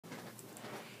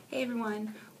Hey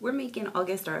everyone, we're making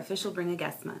August our official Bring a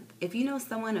Guest month. If you know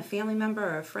someone, a family member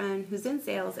or a friend who's in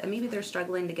sales and maybe they're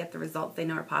struggling to get the results they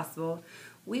know are possible,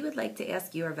 we would like to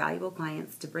ask you, our valuable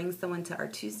clients, to bring someone to our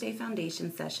Tuesday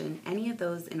foundation session, any of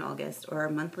those in August, or our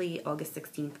monthly August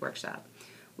 16th workshop.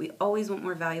 We always want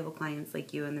more valuable clients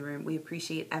like you in the room. We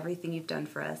appreciate everything you've done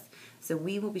for us, so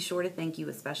we will be sure to thank you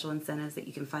with special incentives that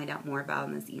you can find out more about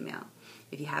in this email.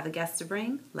 If you have a guest to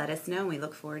bring, let us know, and we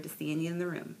look forward to seeing you in the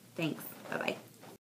room. Thanks. Bye-bye.